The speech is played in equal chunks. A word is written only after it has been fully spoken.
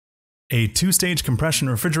A two-stage compression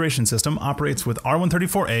refrigeration system operates with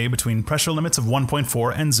R134a between pressure limits of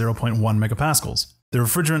 1.4 and 0.1 megapascals. The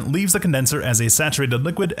refrigerant leaves the condenser as a saturated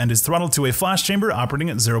liquid and is throttled to a flash chamber operating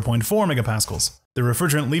at 0.4 megapascals. The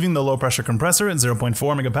refrigerant leaving the low-pressure compressor at 0.4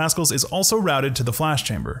 megapascals is also routed to the flash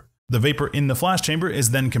chamber. The vapor in the flash chamber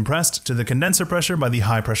is then compressed to the condenser pressure by the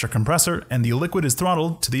high-pressure compressor, and the liquid is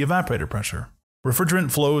throttled to the evaporator pressure.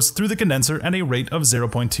 Refrigerant flows through the condenser at a rate of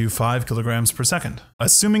 0.25 kilograms per second.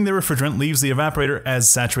 Assuming the refrigerant leaves the evaporator as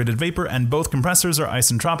saturated vapor and both compressors are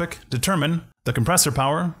isentropic, determine the compressor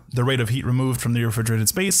power, the rate of heat removed from the refrigerated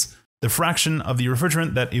space, the fraction of the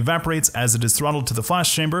refrigerant that evaporates as it is throttled to the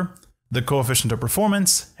flash chamber, the coefficient of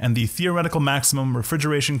performance, and the theoretical maximum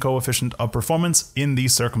refrigeration coefficient of performance in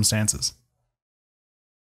these circumstances.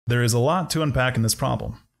 There is a lot to unpack in this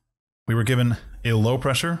problem. We were given a low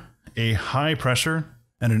pressure, a high pressure,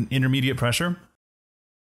 and an intermediate pressure.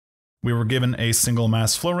 We were given a single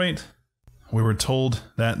mass flow rate. We were told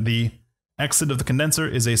that the exit of the condenser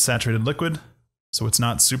is a saturated liquid, so it's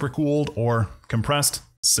not supercooled or compressed.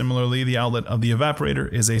 Similarly, the outlet of the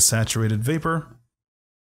evaporator is a saturated vapor,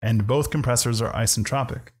 and both compressors are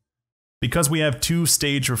isentropic. Because we have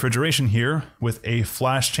two-stage refrigeration here, with a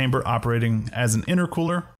flash chamber operating as an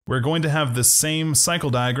intercooler, we're going to have the same cycle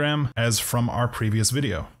diagram as from our previous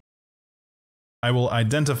video. I will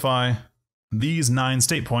identify these 9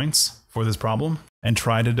 state points for this problem and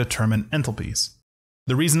try to determine enthalpies.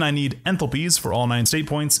 The reason I need enthalpies for all 9 state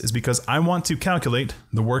points is because I want to calculate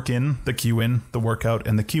the work in, the Q in, the work out,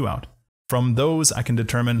 and the Q out. From those, I can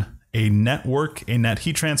determine a net work, a net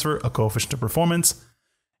heat transfer, a coefficient of performance,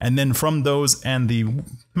 and then from those and the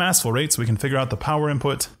mass flow rates, we can figure out the power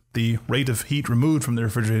input, the rate of heat removed from the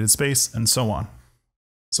refrigerated space, and so on.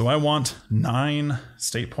 So I want 9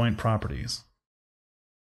 state point properties.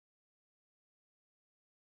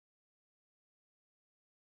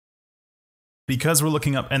 Because we're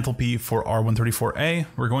looking up enthalpy for R134a,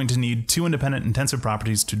 we're going to need 2 independent intensive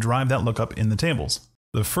properties to drive that lookup in the tables.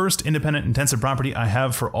 The first independent intensive property I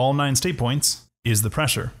have for all 9 state points is the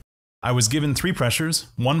pressure. I was given 3 pressures,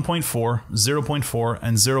 1.4, 0.4,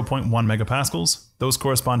 and 0.1 megapascals. Those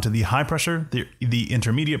correspond to the high pressure, the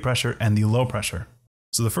intermediate pressure, and the low pressure.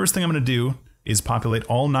 So the first thing I'm going to do is populate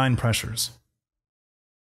all 9 pressures.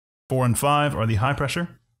 4 and 5 are the high pressure.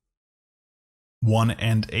 1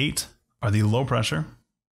 and 8 are the low pressure.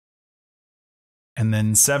 And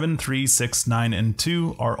then 7, 3, 6, 9, and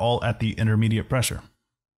 2 are all at the intermediate pressure.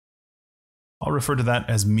 I'll refer to that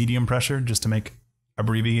as medium pressure just to make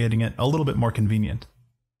abbreviating it a little bit more convenient.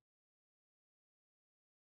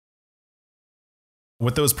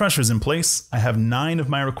 With those pressures in place, I have 9 of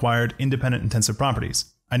my required independent intensive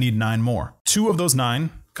properties. I need 9 more. 2 of those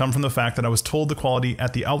 9 come from the fact that I was told the quality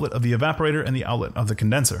at the outlet of the evaporator and the outlet of the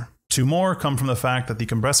condenser. 2 more come from the fact that the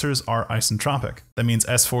compressors are isentropic. That means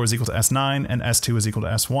S4 is equal to S9 and S2 is equal to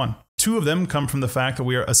S1. 2 of them come from the fact that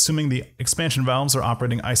we are assuming the expansion valves are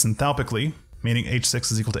operating isenthalpically, meaning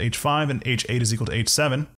H6 is equal to H5 and H8 is equal to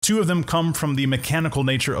H7. 2 of them come from the mechanical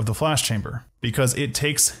nature of the flash chamber. Because it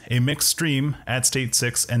takes a mixed stream at state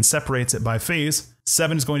 6 and separates it by phase,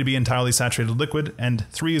 7 is going to be entirely saturated liquid and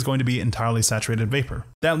 3 is going to be entirely saturated vapor.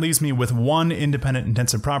 That leaves me with 1 independent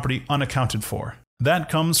intensive property unaccounted for. That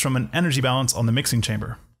comes from an energy balance on the mixing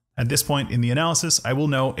chamber. At this point in the analysis, I will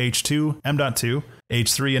know H2, M.2,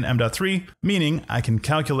 H3, and M.3, meaning I can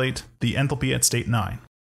calculate the enthalpy at state 9.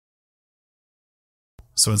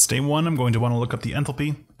 So at state 1, I'm going to want to look up the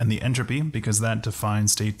enthalpy and the entropy because that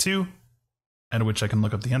defines state 2, at which I can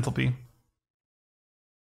look up the enthalpy.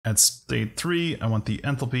 At state 3, I want the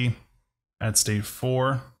enthalpy. At state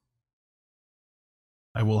 4,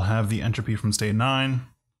 I will have the entropy from state 9.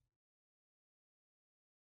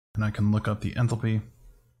 And I can look up the enthalpy.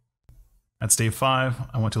 At state 5,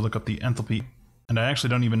 I want to look up the enthalpy. And I actually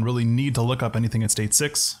don't even really need to look up anything at state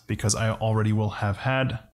 6 because I already will have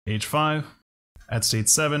had H5. At state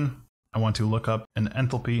 7, I want to look up an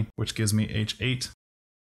enthalpy, which gives me H8.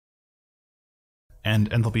 And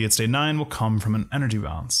enthalpy at state 9 will come from an energy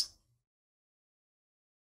balance.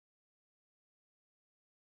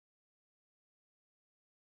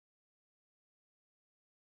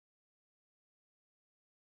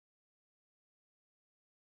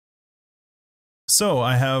 So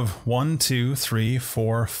I have 1, 2, 3,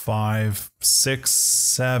 4, 5, 6,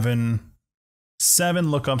 7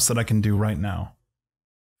 lookups that I can do right now.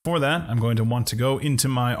 For that, I'm going to want to go into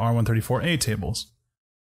my R134a tables.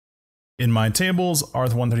 In my tables,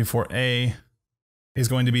 R134a is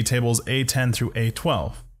going to be tables A10 through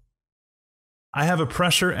A12. I have a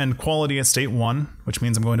pressure and quality at state 1, which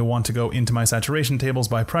means I'm going to want to go into my saturation tables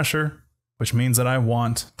by pressure, which means that I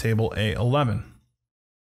want table A11.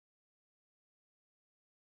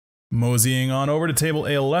 Moseying on over to table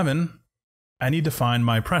A11, I need to find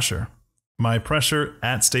my pressure. My pressure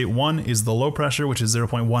at state 1 is the low pressure, which is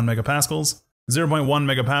 0.1 megapascals. 0.1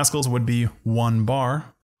 megapascals would be 1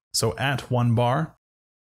 bar. So at 1 bar,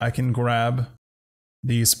 I can grab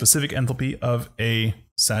the specific enthalpy of a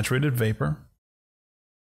saturated vapor.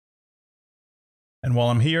 And while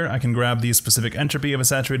I'm here, I can grab the specific entropy of a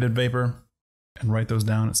saturated vapor and write those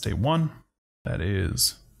down at state 1. That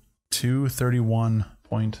is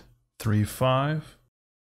 231.35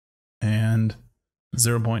 and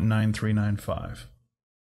 0.9395.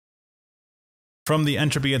 From the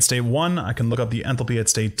entropy at state 1, I can look up the enthalpy at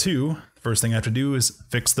state 2. First thing I have to do is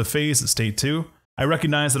fix the phase at state 2. I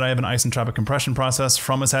recognize that I have an isentropic compression process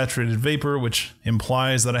from a saturated vapor, which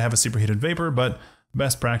implies that I have a superheated vapor, but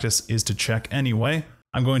best practice is to check anyway.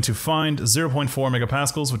 I'm going to find 0.4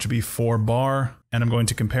 megapascals, which would be 4 bar, and I'm going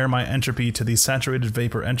to compare my entropy to the saturated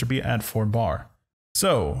vapor entropy at 4 bar.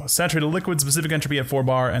 So, saturated liquid specific entropy at 4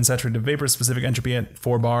 bar and saturated vapor specific entropy at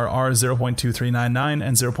 4 bar are 0.2399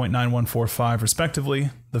 and 0.9145 respectively.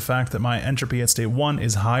 The fact that my entropy at state 1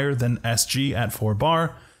 is higher than Sg at 4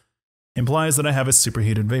 bar implies that I have a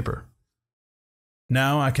superheated vapor.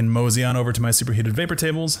 Now I can mosey on over to my superheated vapor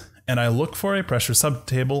tables, and I look for a pressure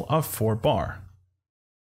subtable of 4 bar.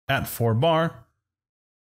 At 4 bar,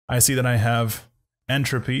 I see that I have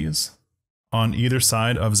entropies on either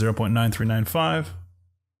side of 0.9395,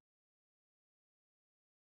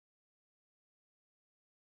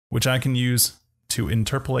 which I can use to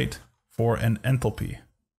interpolate for an enthalpy.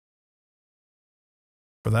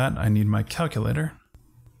 For that, I need my calculator.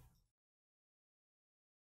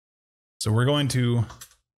 So we're going to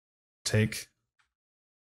take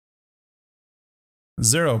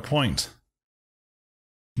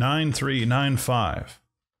 0.9395.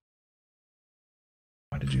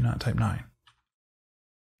 Why did you not type 9?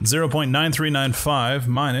 0.9395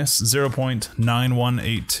 minus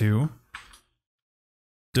 0.9182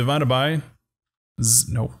 divided by,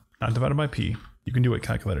 no, not divided by P. You can do it,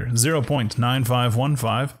 calculator.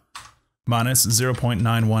 0.9515 minus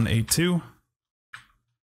 0.9182.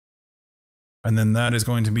 And then that is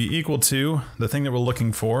going to be equal to the thing that we're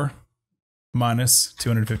looking for, minus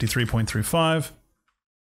 253.35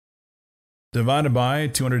 divided by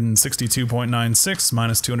 262.96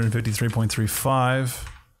 minus 253.35,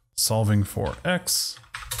 solving for x.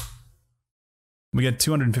 We get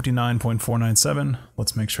 259.497.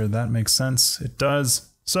 Let's make sure that makes sense. It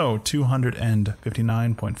does. So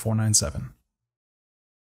 259.497.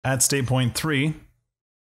 At state point 3,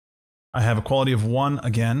 I have a quality of 1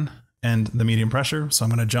 again, and the medium pressure. So I'm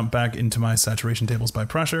going to jump back into my saturation tables by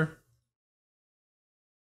pressure.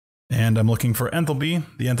 And I'm looking for enthalpy.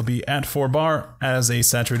 The enthalpy at 4 bar as a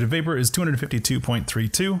saturated vapor is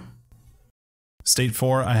 252.32. State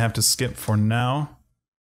 4, I have to skip for now.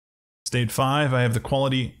 State 5, I have the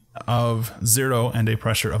quality of 0 and a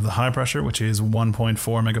pressure of the high pressure, which is 1.4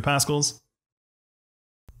 megapascals.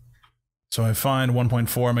 So I find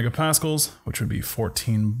 1.4 megapascals, which would be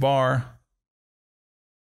 14 bar.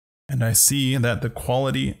 And I see that the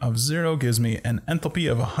quality of 0 gives me an enthalpy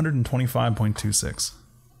of 125.26.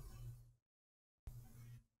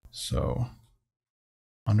 So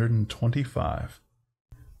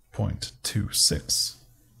 125.26.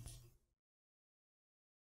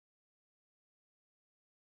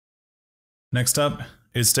 Next up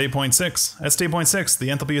is state point 6. At state point 6, the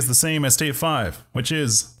enthalpy is the same as state 5, which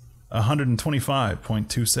is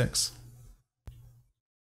 125.26.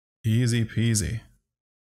 Easy peasy.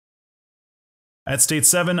 At state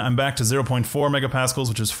 7, I'm back to 0.4 megapascals,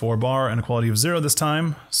 which is 4 bar, and a quality of 0 this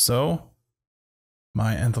time. So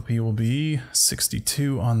my enthalpy will be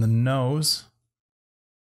 62 on the nose.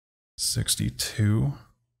 62.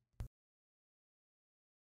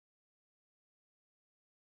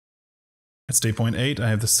 At state point 8, I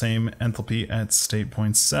have the same enthalpy at state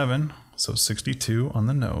point 7, so 62 on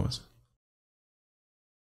the nose.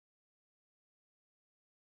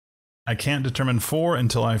 I can't determine 4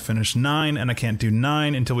 until I finish 9, and I can't do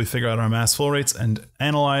 9 until we figure out our mass flow rates and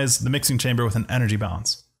analyze the mixing chamber with an energy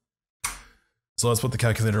balance. So let's put the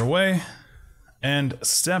calculator away and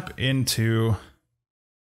step into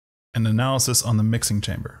an analysis on the mixing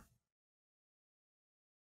chamber.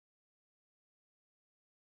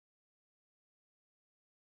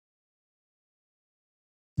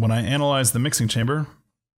 When I analyze the mixing chamber,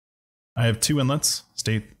 I have 2 inlets,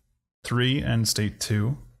 state 3 and state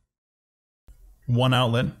 2. 1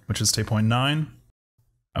 outlet, which is state point 9.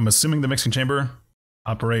 I'm assuming the mixing chamber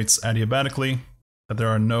operates adiabatically, that there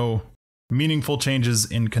are no meaningful changes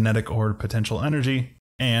in kinetic or potential energy,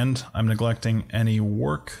 and I'm neglecting any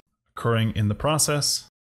work occurring in the process.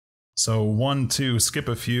 So 1, 2, skip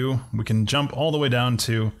a few. We can jump all the way down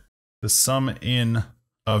to the sum in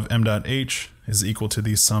of m dot h is equal to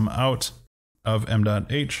the sum out of m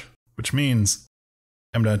dot h, which means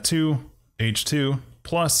m dot 2 h2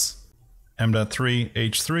 plus m dot 3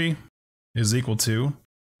 h3 is equal to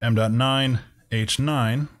m dot 9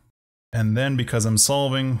 h9. And then because I'm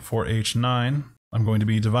solving for h9, I'm going to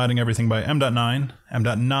be dividing everything by m dot 9. M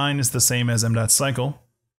dot 9 is the same as m dot cycle.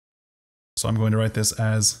 So I'm going to write this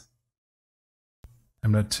as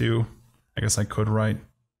m dot 2. I guess I could write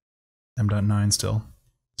m dot 9 still.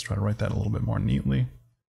 Let's try to write that a little bit more neatly.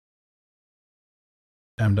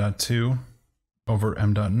 M dot 2 over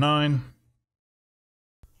m dot 9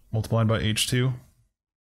 multiplied by h2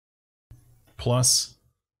 plus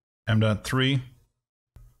m dot 3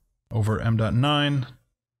 over m dot 9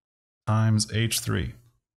 times h3.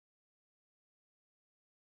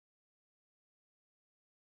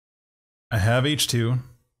 I have h2,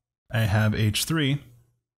 I have h3.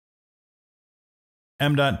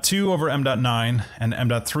 m dot 2 over m dot 9 and m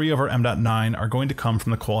dot 3 over m dot 9 are going to come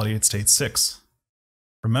from the quality at state 6.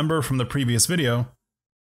 Remember from the previous video,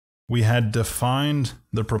 we had defined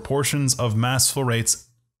the proportions of mass flow rates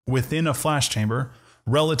within a flash chamber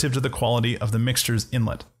relative to the quality of the mixture's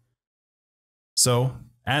inlet. So,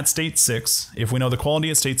 at state 6, if we know the quality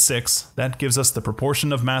at state 6, that gives us the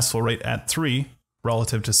proportion of mass flow rate at 3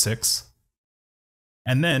 relative to 6.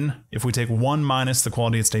 And then, if we take 1 minus the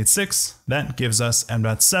quality at state 6, that gives us m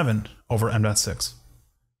dot 7 over m dot 6.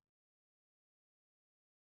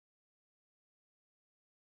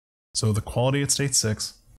 So the quality at state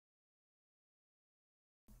 6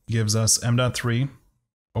 gives us m dot 3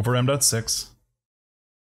 over m dot 6.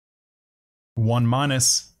 1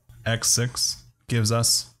 minus x6 gives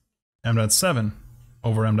us m dot 7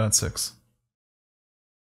 over m dot 6.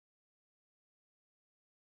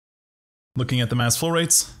 Looking at the mass flow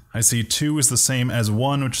rates, I see 2 is the same as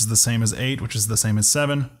 1, which is the same as 8, which is the same as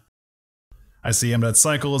 7. I see m dot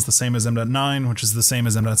cycle is the same as m dot 9, which is the same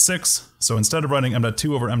as m dot 6. So instead of writing m dot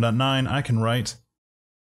 2 over m dot 9, I can write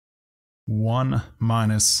 1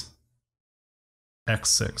 minus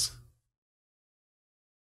x6.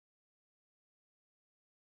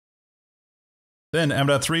 Then m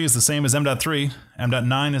dot 3 is the same as m dot 3. M dot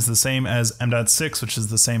 9 is the same as m dot 6, which is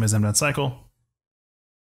the same as m dot cycle.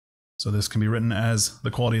 So this can be written as the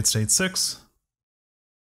quality at state 6.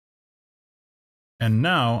 And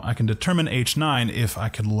now I can determine h9 if I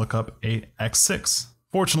could look up x6.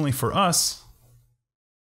 Fortunately for us,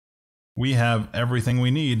 we have everything we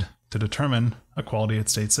need to determine a quality at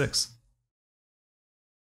state 6.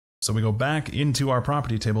 So we go back into our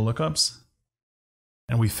property table lookups,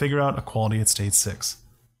 and we figure out a quality at state 6.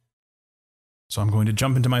 So I'm going to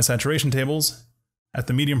jump into my saturation tables at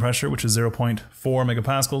the medium pressure, which is 0.4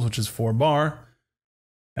 megapascals, which is 4 bar,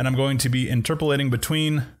 and I'm going to be interpolating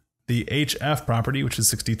between the HF property, which is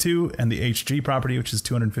 62, and the HG property, which is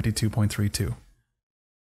 252.32.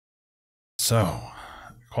 So,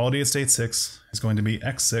 quality at state 6 is going to be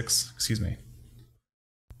x6, excuse me.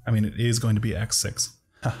 I mean, it is going to be x6.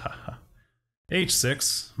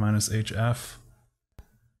 H6 minus HF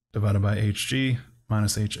divided by HG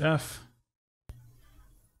minus HF.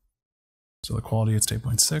 So the quality at state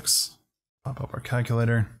 0.6. Pop up our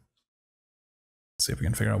calculator. See if we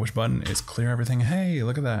can figure out which button is clear everything. Hey,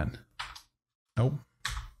 look at that. Nope.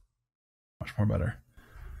 Much more better.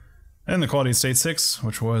 And the quality at state 6,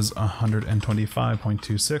 which was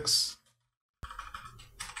 125.26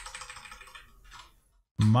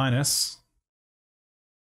 minus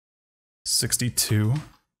 62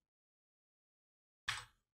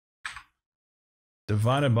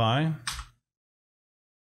 divided by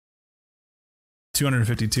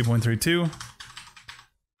 252.32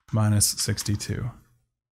 minus 62. And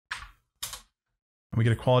we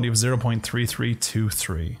get a quality of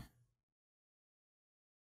 0.3323.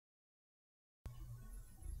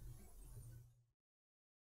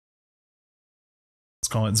 Let's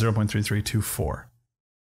call it 0.3324.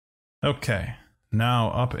 Okay,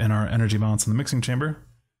 now up in our energy balance in the mixing chamber,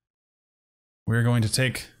 we're going to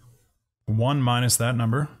take 1 minus that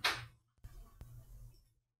number.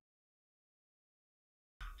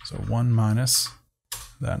 So 1 minus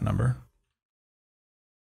that number.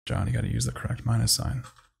 John, you got to use the correct minus sign.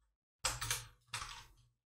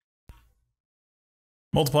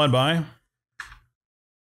 Multiplied by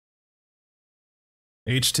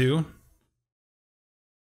H2.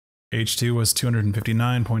 H2 was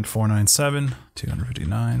 259.497.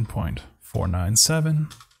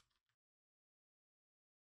 259.497.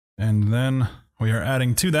 And then we are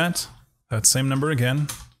adding to that same number again,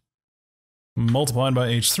 multiplied by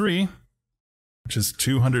H3, which is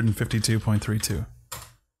 252.32.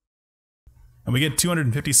 And we get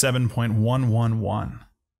 257.111.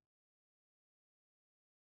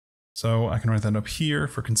 So I can write that up here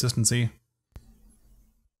for consistency.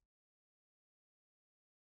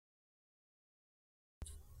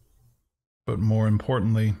 But more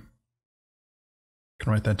importantly, I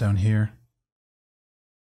can write that down here.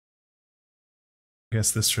 I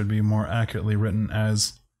guess this should be more accurately written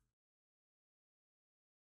as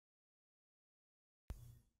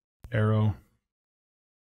arrow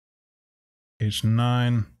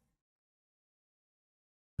H9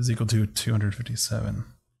 is equal to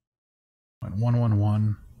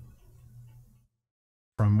 257.111,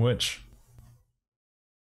 from which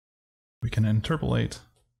we can interpolate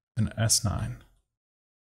an S9.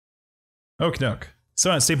 Okie doke.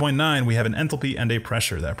 So at state point 9, we have an enthalpy and a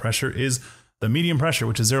pressure. That pressure is the medium pressure,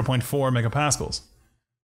 which is 0.4 megapascals.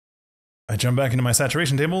 I jump back into my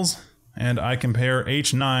saturation tables, and I compare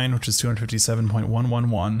H9, which is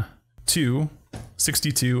 257.111, to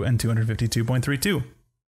 62 and 252.32.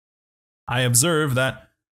 I observe that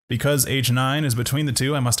because H9 is between the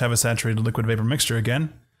two, I must have a saturated liquid vapor mixture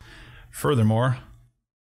again. Furthermore,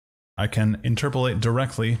 I can interpolate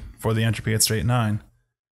directly for the entropy at state 9.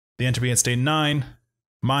 The entropy at state 9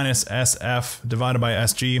 minus SF divided by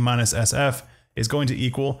SG minus SF is going to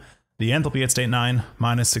equal the enthalpy at state 9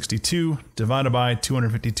 minus 62 divided by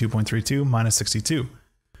 252.32 minus 62.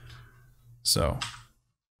 So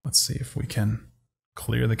let's see if we can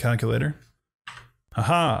clear the calculator.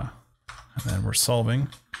 Aha! And then we're solving.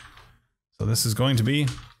 So this is going to be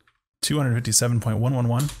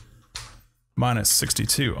 257.111 minus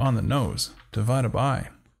 62 on the nose divided by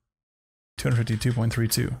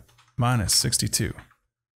 252.32 minus 62.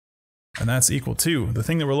 And that's equal to the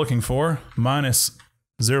thing that we're looking for, minus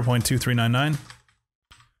 0.2399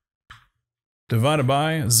 divided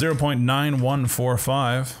by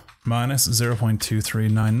 0.9145 minus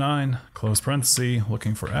 0.2399, close parenthesis,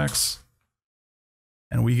 looking for x,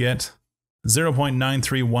 and we get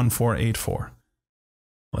 0.931484.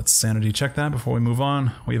 Let's sanity check that before we move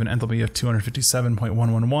on. We have an enthalpy of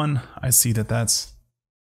 257.111. I see that that's...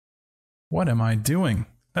 What am I doing?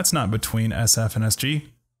 That's not between SF and SG.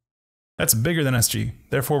 That's bigger than SG.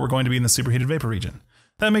 Therefore, we're going to be in the superheated vapor region.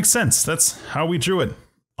 That makes sense. That's how we drew it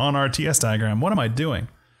on our TS diagram. What am I doing?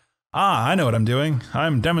 Ah, I know what I'm doing.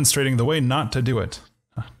 I'm demonstrating the way not to do it.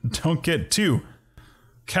 Don't get too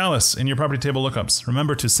callous in your property table lookups.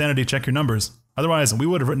 Remember to sanity check your numbers. Otherwise, we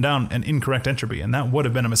would have written down an incorrect entropy, and that would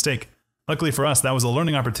have been a mistake. Luckily for us, that was a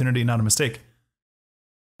learning opportunity, not a mistake.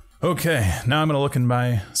 Okay, now I'm going to look in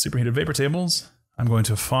my superheated vapor tables. I'm going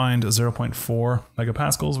to find 0.4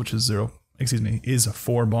 megapascals, which is is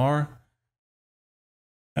 4 bar.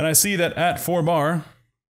 And I see that at 4 bar,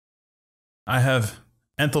 I have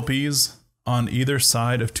enthalpies on either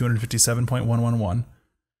side of 257.111.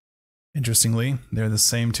 Interestingly, they're the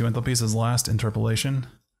same two enthalpies as last interpolation,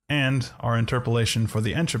 and our interpolation for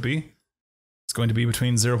the entropy is going to be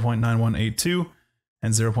between 0.9182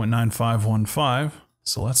 and 0.9515.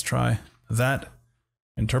 So let's try that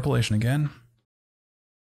interpolation again.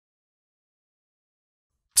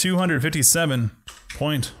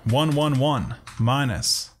 257.111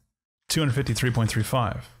 minus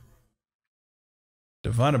 253.35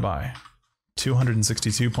 divided by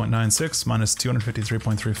 262.96 minus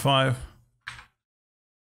 253.35,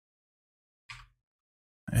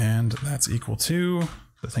 and that's equal to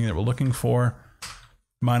the thing that we're looking for,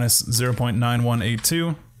 minus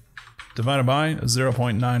 0.9182 divided by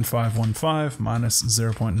 0.9515 minus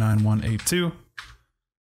 0.9182,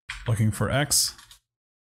 looking for x,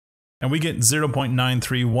 and we get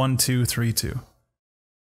 0.931232.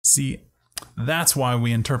 See, that's why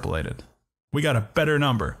we interpolated. We got a better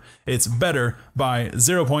number. It's better by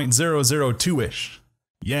 0.002-ish.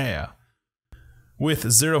 Yeah. With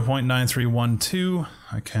 0.9312,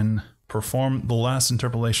 I can perform the last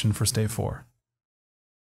interpolation for state 4.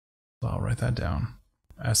 So I'll write that down.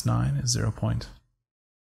 S9 is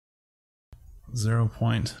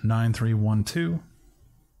 0.9312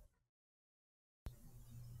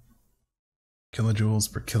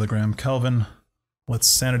 kilojoules per kilogram Kelvin. Let's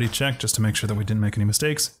sanity check just to make sure that we didn't make any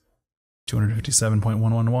mistakes.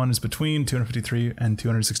 257.111 is between 253 and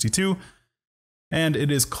 262, and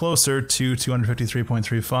it is closer to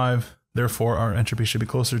 253.35. Therefore, our entropy should be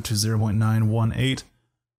closer to 0.918,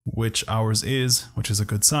 which ours is, which is a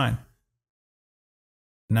good sign.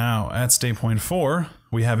 Now, at state point 4,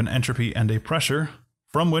 we have an entropy and a pressure,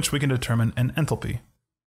 from which we can determine an enthalpy.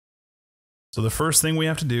 So the first thing we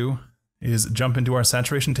have to do is jump into our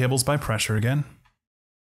saturation tables by pressure again.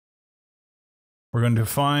 We're going to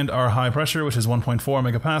find our high pressure, which is 1.4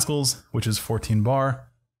 megapascals, which is 14 bar.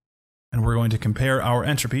 And we're going to compare our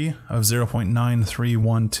entropy of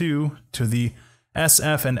 0.9312 to the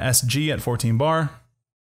SF and SG at 14 bar.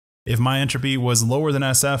 If my entropy was lower than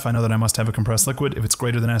SF, I know that I must have a compressed liquid. If it's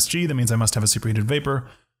greater than SG, that means I must have a superheated vapor.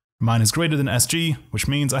 Mine is greater than SG, which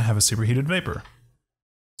means I have a superheated vapor.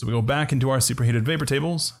 So we go back into our superheated vapor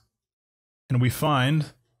tables, and we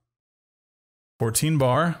find 14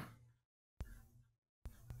 bar,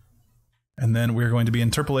 and then we're going to be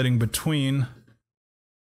interpolating between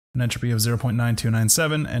an entropy of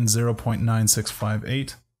 0.9297 and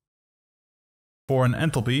 0.9658 for an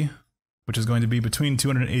enthalpy, which is going to be between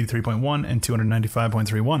 283.1 and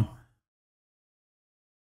 295.31.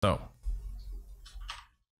 So,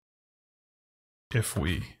 if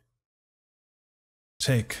we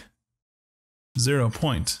take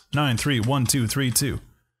 0.931232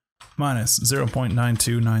 minus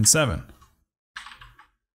 0.9297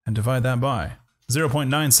 and divide that by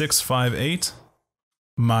 0.9658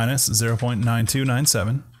 minus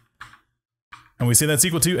 0.9297, and we see that's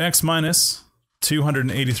equal to x minus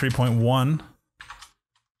 283.1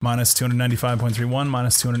 minus 295.31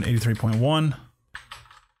 minus 283.1.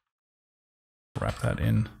 Wrap that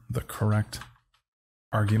in the correct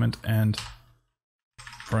argument and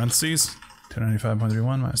parentheses.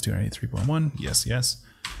 295.31 minus 283.1. Yes, yes.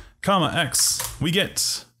 Comma x. We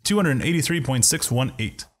get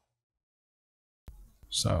 283.618.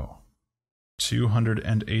 So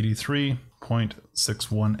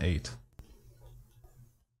 283.618.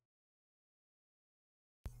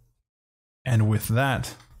 And with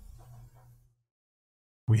that,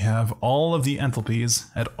 we have all of the enthalpies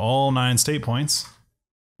at all 9 state points,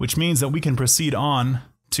 which means that we can proceed on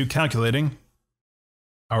to calculating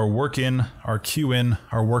our work in, our Q in,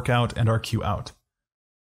 our work out, and our Q out.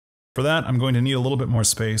 For that, I'm going to need a little bit more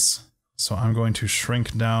space, so I'm going to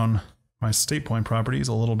shrink down my state point properties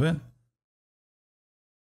a little bit.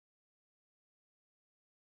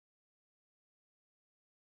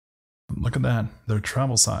 Look at that, their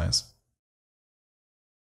travel size.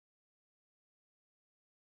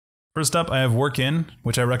 First up, I have work in,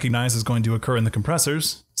 which I recognize is going to occur in the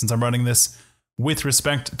compressors. Since I'm running this with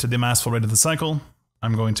respect to the mass flow rate of the cycle,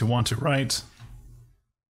 I'm going to want to write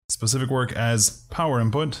specific work as power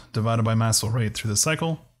input divided by mass flow rate through the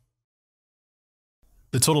cycle.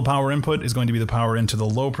 The total power input is going to be the power into the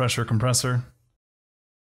low pressure compressor.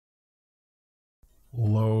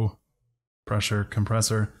 Low pressure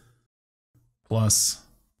compressor plus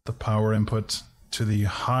the power input to the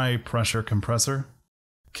high pressure compressor.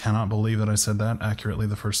 Cannot believe that I said that accurately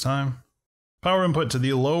the first time. Power input to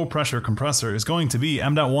the low pressure compressor is going to be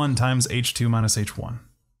m.1 times H2 minus H1.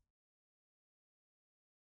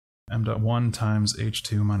 m.1 times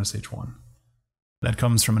H2 minus H1. That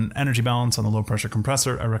comes from an energy balance on the low pressure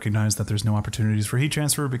compressor. I recognize that there's no opportunities for heat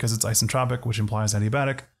transfer because it's isentropic, which implies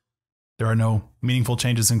adiabatic. There are no meaningful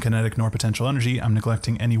changes in kinetic nor potential energy. I'm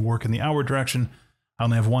neglecting any work in the outward direction. I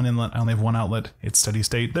only have one inlet, I only have one outlet. It's steady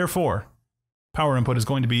state. Therefore, power input is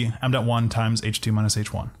going to be m.1 times H2 minus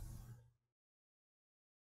H1.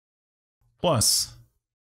 Plus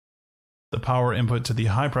the power input to the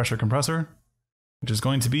high pressure compressor, which is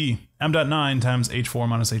going to be m.9 times H4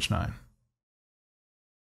 minus H9.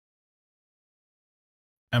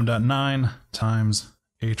 m.9 times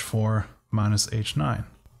H4 minus H9.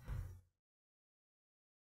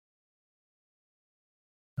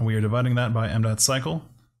 And we are dividing that by m.cycle.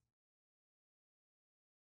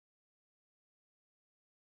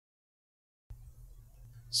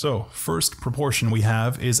 So, first proportion we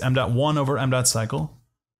have is m.1 over m.cycle.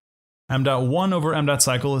 m.1 over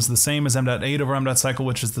m.cycle is the same as m.8 over m.cycle,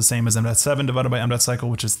 which is the same as m.7 divided by m.cycle,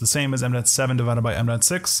 which is the same as m.7 divided by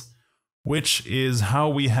m.6, which is how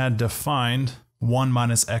we had defined 1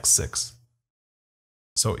 minus x6.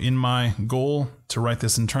 So in my goal to write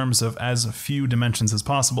this in terms of as few dimensions as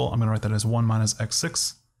possible, I'm going to write that as 1 minus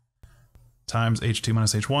x6 times h2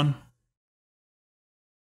 minus h1.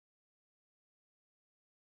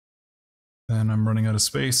 Then I'm running out of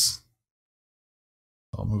space.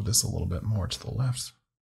 I'll move this a little bit more to the left.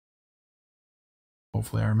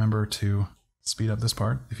 Hopefully I remember to speed up this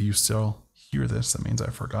part. If you still hear this, that means I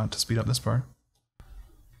forgot to speed up this part.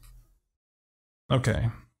 Okay,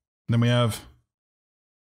 then we have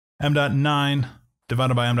m.9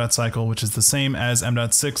 divided by m.cycle, which is the same as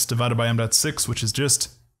m.6 divided by m.6, which is just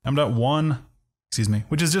m.1,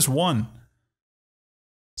 which is just 1.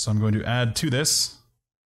 So I'm going to add to this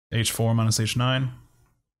h4 minus h9.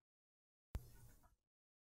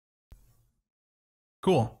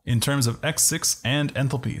 Cool. In terms of x6 and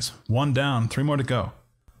enthalpies, 1 down, 3 more to go.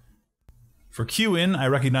 For Q in, I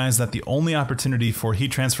recognize that the only opportunity for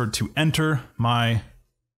heat transfer to enter my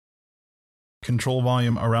control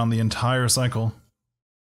volume around the entire cycle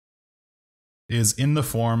is in the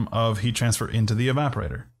form of heat transfer into the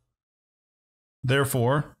evaporator.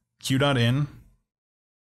 Therefore, Q dot in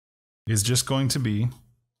is just going to be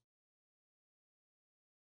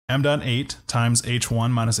m dot 8 times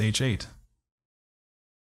H1 minus H8.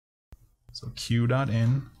 So Q dot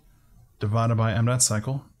in divided by m dot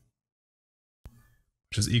cycle,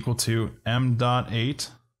 which is equal to m dot 8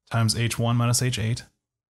 times H1 minus H8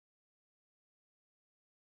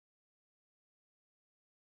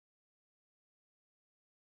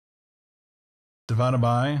 divided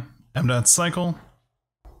by m dot cycle.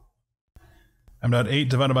 M dot 8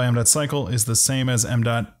 divided by m dot cycle is the same as m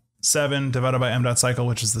dot 7 divided by m dot cycle,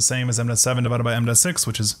 which is the same as m dot 7 divided by m dot 6,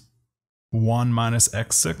 which is 1 minus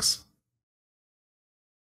x6.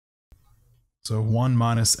 So 1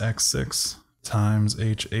 minus x6 times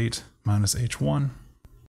H8 minus H1.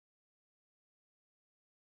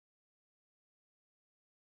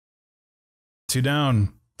 Two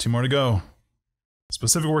down, two more to go.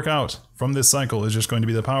 Specific work out from this cycle is just going to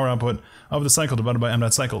be the power output of the cycle divided by m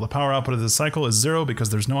dot cycle. The power output of this cycle is 0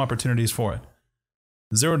 because there's no opportunities for it.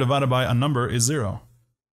 0 divided by a number is 0.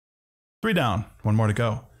 3 down, one more to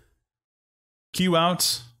go. Q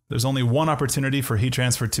out, there's only one opportunity for heat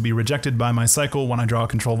transfer to be rejected by my cycle when I draw a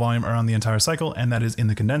control volume around the entire cycle, and that is in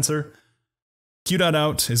the condenser. Q dot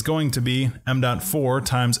out is going to be m dot 4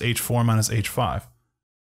 times H4 minus H5.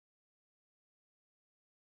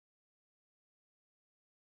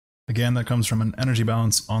 Again, that comes from an energy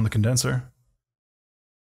balance on the condenser.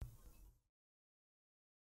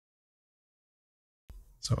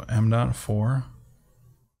 So m dot 4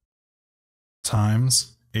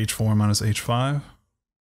 times H4 minus H5.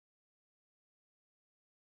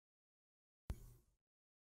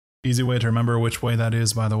 Easy way to remember which way that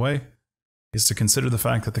is, by the way, is to consider the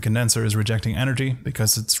fact that the condenser is rejecting energy.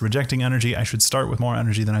 Because it's rejecting energy, I should start with more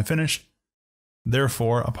energy than I finish.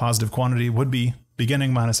 Therefore, a positive quantity would be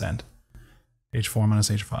beginning minus end, H4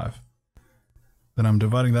 minus H5. Then I'm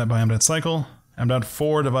dividing that by m dot cycle. M dot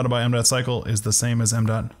 4 divided by m dot cycle is the same as m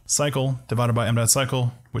dot cycle divided by m dot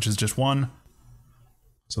cycle, which is just 1.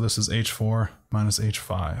 So this is H4 minus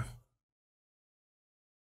H5.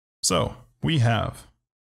 So we have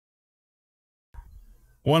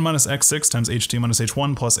 1 minus x6 times H2 minus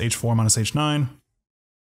H1 plus H4 minus H9.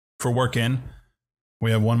 For work in,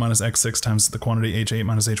 we have 1 minus x6 times the quantity H8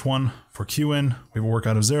 minus H1. For Q in, we have a work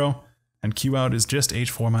out of 0. And Q out is just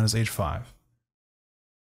H4 minus H5.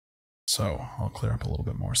 So I'll clear up a little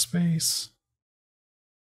bit more space.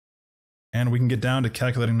 And we can get down to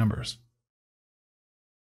calculating numbers.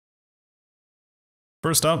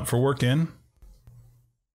 First up, for work in,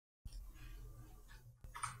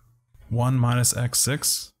 1 minus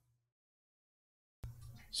x6.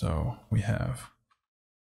 So we have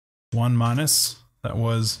 1 minus, that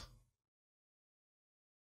was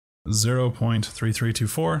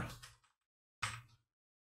 0.3324.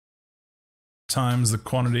 Times the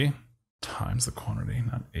quantity,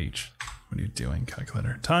 not H. What are you doing,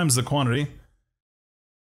 calculator? Times the quantity,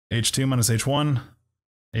 H2 minus H1.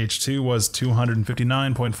 H2 was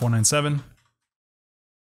 259.497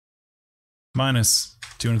 minus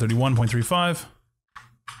 231.35.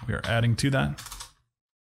 We are adding to that.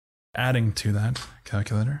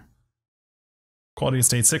 Calculator. Quality of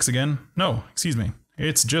state 6 again. No, excuse me.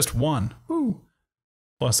 It's just 1. Woo.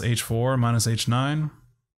 Plus H4 minus H9.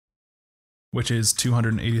 Which is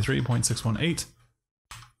 283.618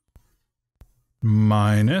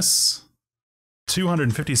 minus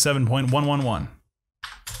 257.111.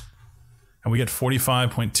 And we get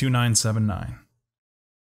 45.2979.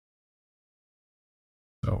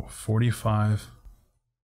 So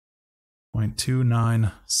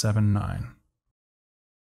 45.2979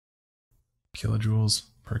 kilojoules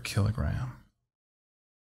per kilogram.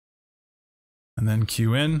 And then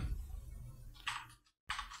Q in.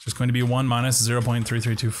 Just going to be 1 minus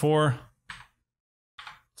 0.3324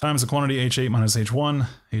 times the quantity H8 minus H1.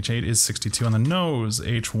 H8 is 62 on the nose.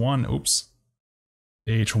 H1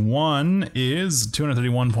 is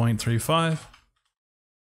 231.35.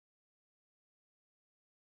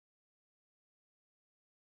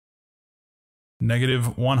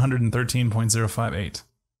 Negative 113.058.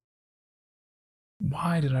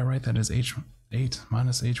 Why did I write that as H8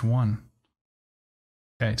 minus H1?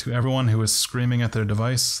 Okay, to everyone who is screaming at their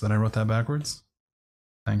device that I wrote that backwards,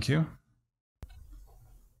 thank you.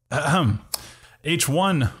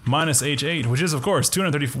 H1 minus H8, which is of course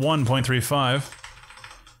 231.35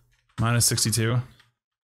 minus 62.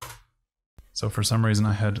 So for some reason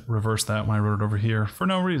I had reversed that when I wrote it over here for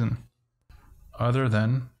no reason other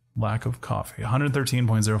than lack of coffee.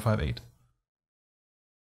 113.058.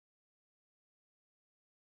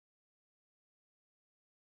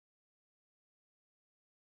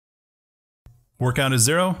 Workout is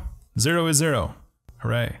 0, 0 is 0.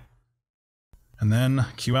 Hooray. And then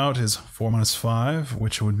Q out is 4 minus 5,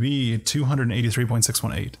 which would be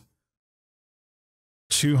 283.618.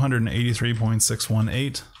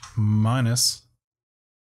 283.618 minus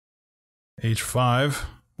H5,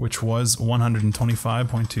 which was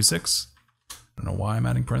 125.26. I don't know why I'm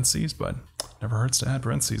adding parentheses, but never hurts to add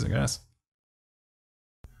parentheses, I guess.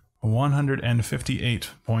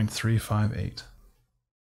 158.358.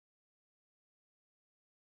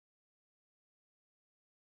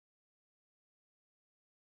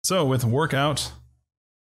 So with work in,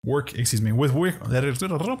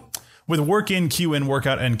 Q in, work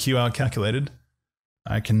out, and Q out calculated,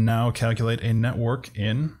 I can now calculate a net work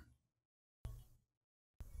in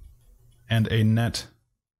and a net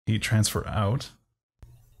heat transfer out.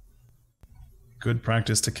 Good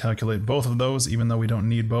practice to calculate both of those, even though we don't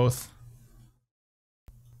need both,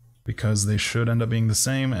 because they should end up being the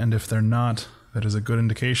same, and if they're not, that is a good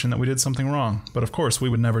indication that we did something wrong. But of course, we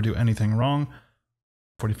would never do anything wrong.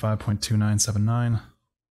 45.2979.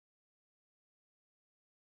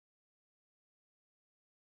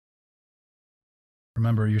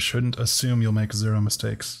 Remember, you shouldn't assume you'll make 0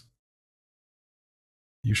 mistakes.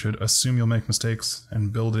 You should assume you'll make mistakes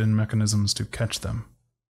and build in mechanisms to catch them.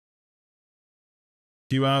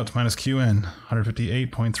 Q out minus Q in,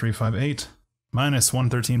 158.358 minus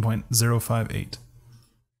 113.058.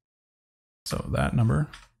 So that number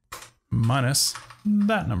minus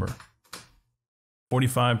that number,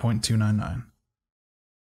 45.299.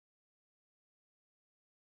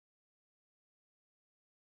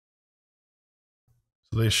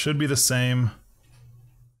 So they should be the same.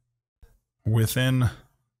 Within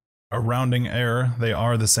a rounding error, they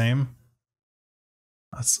are the same.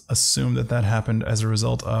 Let's assume that that happened as a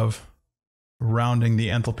result of rounding the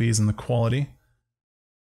enthalpies and the quality.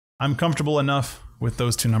 I'm comfortable enough with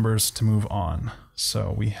those two numbers to move on.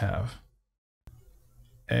 So we have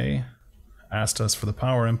A asked us for the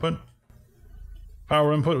power input.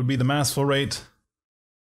 Power input would be the mass flow rate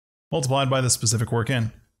multiplied by the specific work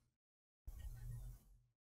in.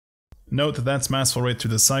 Note that that's mass flow rate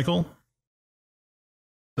through the cycle.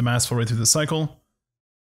 The mass flow rate through the cycle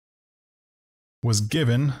was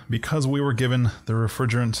given because we were given the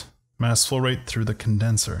refrigerant mass flow rate through the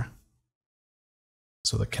condenser.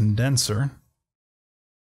 So the condenser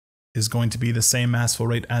is going to be the same mass flow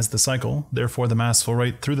rate as the cycle. Therefore, the mass flow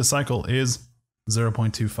rate through the cycle is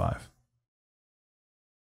 0.25.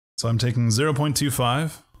 So I'm taking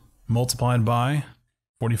 0.25 multiplied by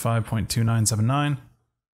 45.2979.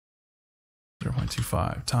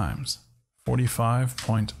 0.25 times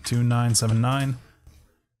 45.2979,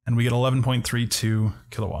 and we get 11.32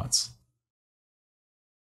 kilowatts.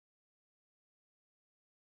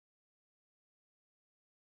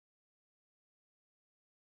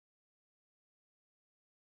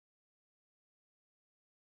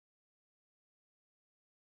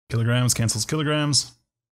 Kilograms cancels kilograms.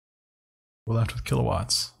 We're left with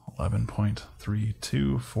kilowatts.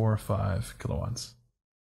 11.3245 kilowatts.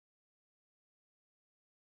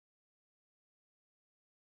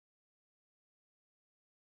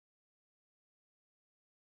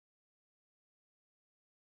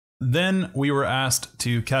 Then we were asked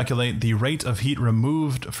to calculate the rate of heat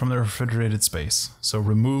removed from the refrigerated space. So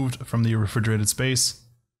removed from the refrigerated space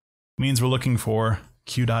means we're looking for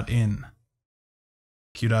Q dot in.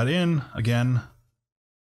 Q dot in, again,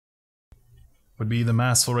 would be the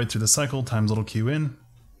mass flow rate through the cycle times little q in,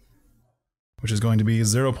 which is going to be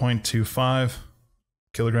 0.25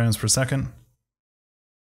 kilograms per second,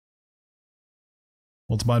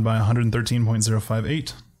 multiplied by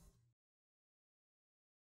 113.058.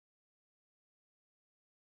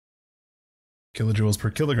 Kilojoules per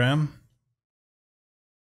kilogram.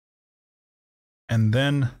 And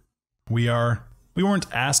then we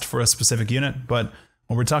weren't asked for a specific unit, but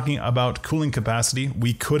when we're talking about cooling capacity,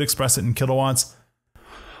 we could express it in kilowatts,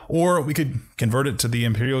 or we could convert it to the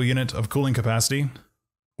imperial unit of cooling capacity,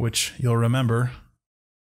 which you'll remember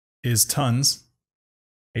is tons.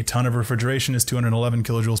 A ton of refrigeration is 211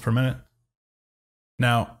 kilojoules per minute.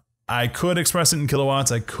 Now, I could express it in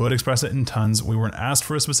kilowatts, I could express it in tons. We weren't asked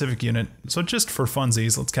for a specific unit, so just for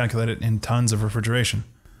funsies, let's calculate it in tons of refrigeration.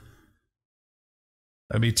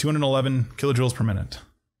 That'd be 211 kilojoules per minute.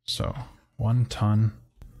 So 1 ton,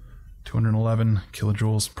 211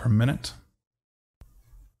 kilojoules per minute.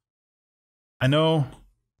 I know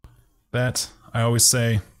that I always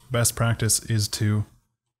say best practice is to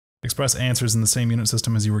express answers in the same unit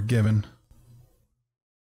system as you were given.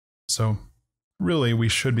 So really, we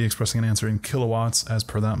should be expressing an answer in kilowatts as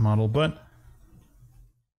per that model, but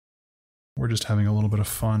we're just having a little bit of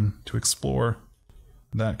fun to explore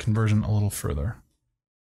that conversion a little further.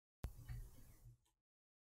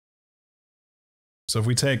 So if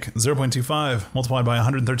we take 0.25 multiplied by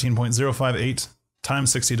 113.058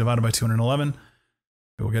 times 60 divided by 211,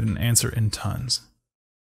 we will get an answer in tons.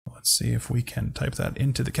 Let's see if we can type that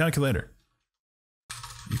into the calculator.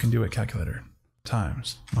 You can do it, calculator.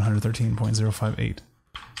 Times 113.058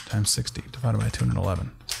 times 60 divided by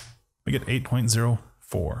 211. We get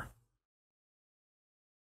 8.04.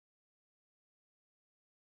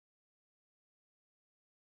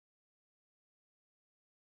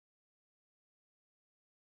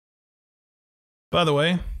 By the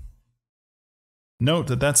way, note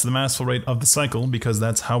that that's the mass flow rate of the cycle because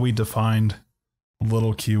that's how we defined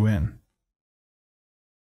little qin.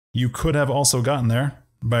 You could have also gotten there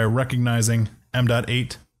by recognizing m dot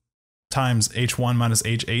 8 times h1 minus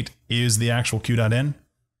h8 is the actual q dot n.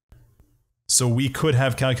 So we could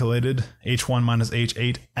have calculated h1 minus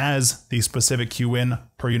h8 as the specific qin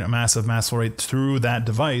per unit mass of mass flow rate through that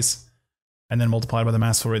device, and then multiplied by the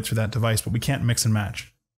mass flow rate through that device, but we can't mix and match.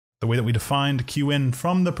 The way that we defined qin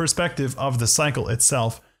from the perspective of the cycle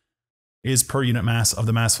itself is per unit mass of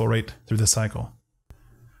the mass flow rate through the cycle.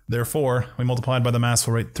 Therefore, we multiplied by the mass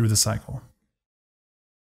flow rate through the cycle.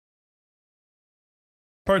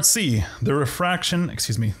 Part C, the fraction of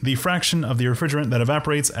the refrigerant that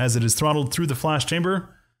evaporates as it is throttled through the flash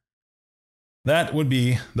chamber. That would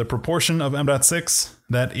be the proportion of m.6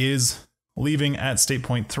 that is leaving at state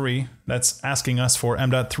point 3. That's asking us for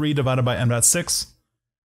m.3 divided by m.6.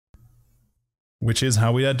 Which is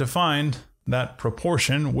how we had defined that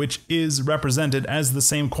proportion, which is represented as the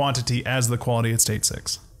same quantity as the quality at state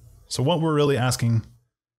 6. So what we're really asking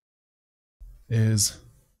is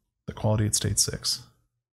the quality at state 6,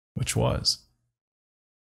 which was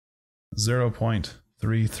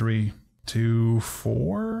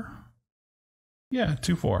 0.3324? Yeah,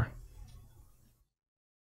 24.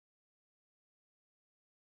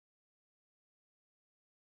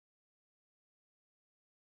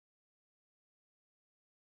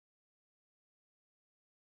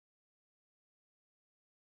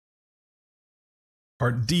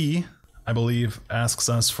 Part D, I believe, asks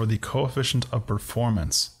us for the coefficient of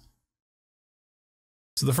performance.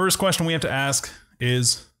 So the first question we have to ask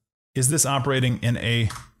is this operating in a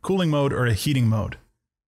cooling mode or a heating mode?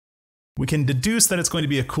 We can deduce that it's going to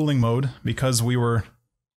be a cooling mode because we were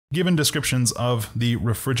given descriptions of the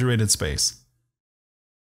refrigerated space.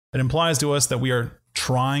 It implies to us that we are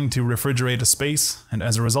trying to refrigerate a space, and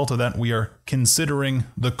as a result of that, we are considering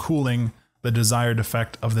the cooling the desired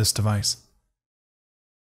effect of this device.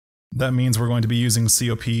 That means we're going to be using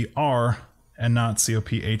COP-R and not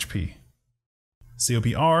COP-HP.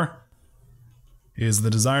 COP-R is the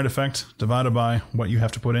desired effect divided by what you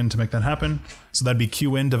have to put in to make that happen. So that'd be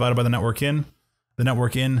Qin divided by the network in. The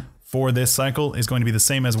network in for this cycle is going to be the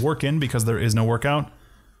same as work in because there is no work out.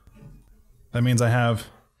 That means I have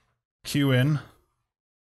Qin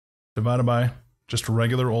divided by just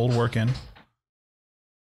regular old work in.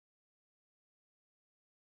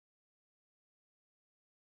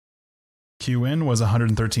 Qin was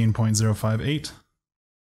 113.058.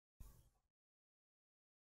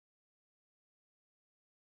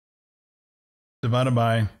 Divided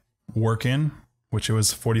by work in, which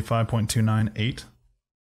was 45.298.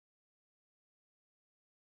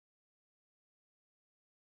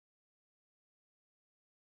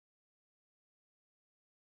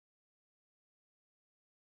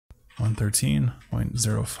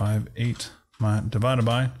 $113.058 divided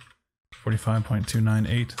by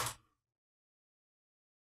 45.298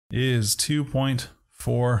 is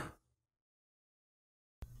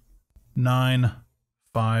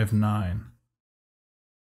 2.4959.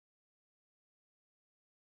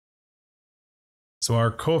 So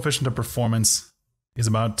our coefficient of performance is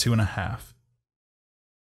about 2.5.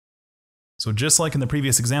 So just like in the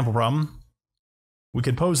previous example problem, we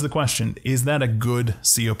could pose the question, is that a good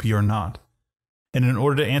COP or not? And in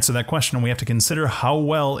order to answer that question, we have to consider how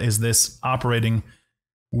well is this operating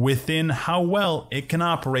within how well it can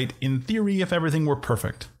operate in theory if everything were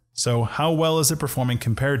perfect. So how well is it performing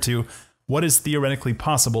compared to what is theoretically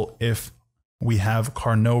possible if we have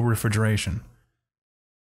Carnot refrigeration?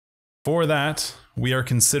 For that, we are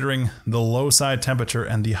considering the low side temperature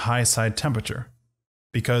and the high side temperature,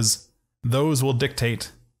 because those will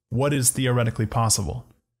dictate what is theoretically possible.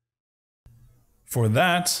 For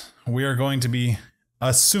that, we are going to be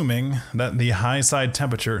assuming that the high side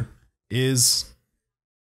temperature is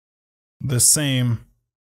the same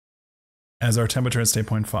as our temperature at state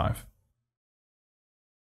point 5.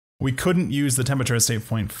 We couldn't use the temperature at state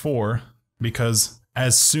point 4 because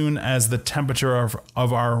as soon as the temperature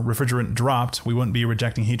of our refrigerant dropped, we wouldn't be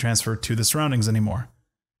rejecting heat transfer to the surroundings anymore.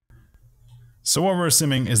 So what we're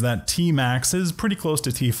assuming is that Tmax is pretty close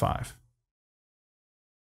to T5.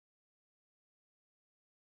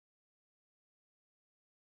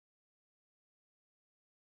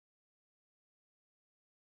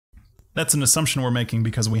 That's an assumption we're making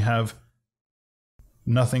because we have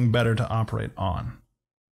nothing better to operate on.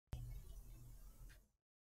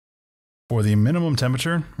 For the minimum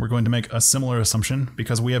temperature, we're going to make a similar assumption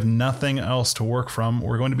because we have nothing else to work from.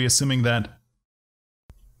 We're going to be assuming that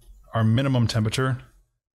our minimum temperature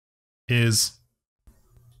is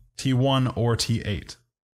T1 or T8.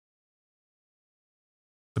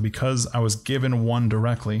 So because I was given 1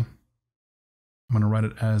 directly, I'm going to write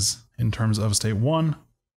it as in terms of state 1.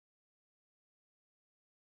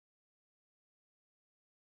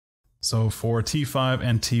 So for T5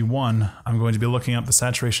 and T1, I'm going to be looking up the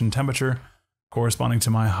saturation temperature corresponding to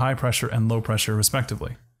my high pressure and low pressure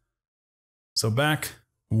respectively. So back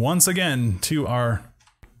once again to our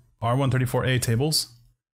R134A tables.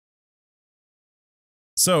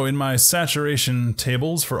 So in my saturation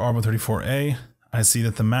tables for R134A, I see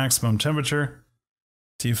that the maximum temperature,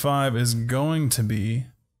 T5, is going to be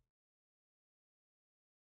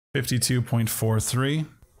 52.43.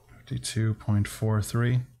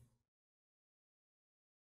 52.43.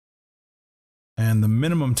 And the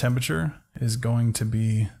minimum temperature is going to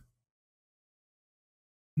be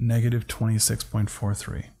negative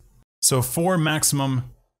 26.43. So for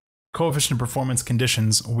maximum coefficient of performance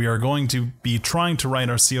conditions, we are going to be trying to write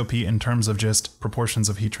our COP in terms of just proportions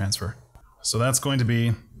of heat transfer. So that's going to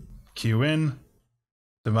be Q in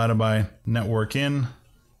divided by net work in,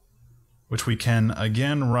 which we can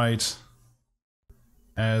again write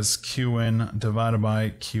as Q in divided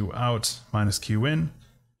by Q out minus Q in,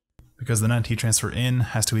 because the net heat transfer in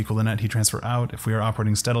has to equal the net heat transfer out if we are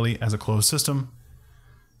operating steadily as a closed system.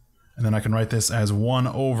 And then I can write this as 1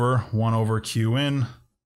 over Q in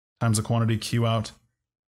times the quantity Q out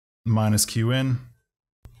minus Q in.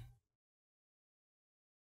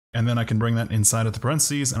 And then I can bring that inside of the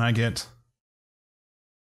parentheses and I get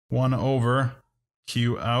 1 over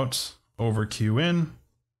Q out over Q in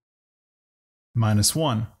minus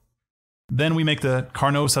 1. Then we make the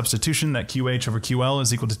Carnot substitution that QH over QL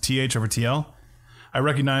is equal to TH over TL. I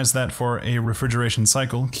recognize that for a refrigeration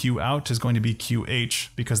cycle, Q out is going to be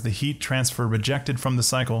QH because the heat transfer rejected from the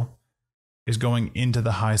cycle is going into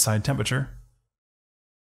the high side temperature.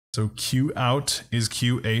 So Q out is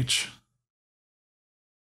QH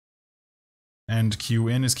and Q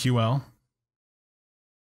in is QL.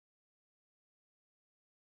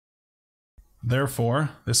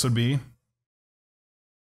 Therefore, this would be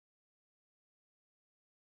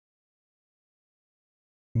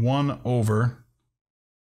 1 over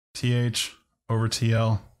TH over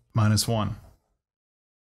TL minus 1,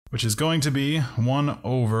 which is going to be 1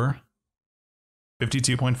 over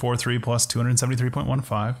 52.43 plus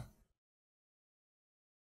 273.15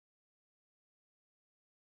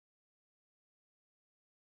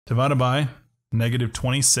 divided by negative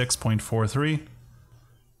 26.43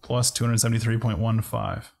 plus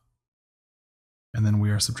 273.15. And then we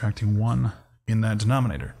are subtracting 1 in that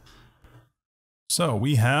denominator. So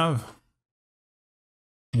we have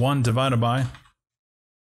 1 divided by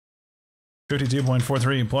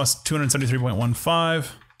 52.43 plus 273.15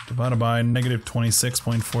 divided by negative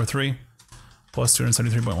 26.43 plus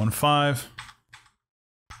 273.15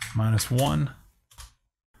 minus 1.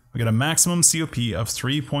 We get a maximum COP of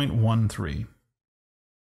 3.13.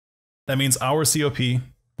 That means our COP,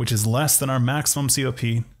 which is less than our maximum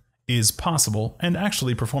COP, is possible and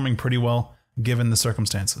actually performing pretty well given the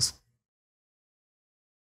circumstances.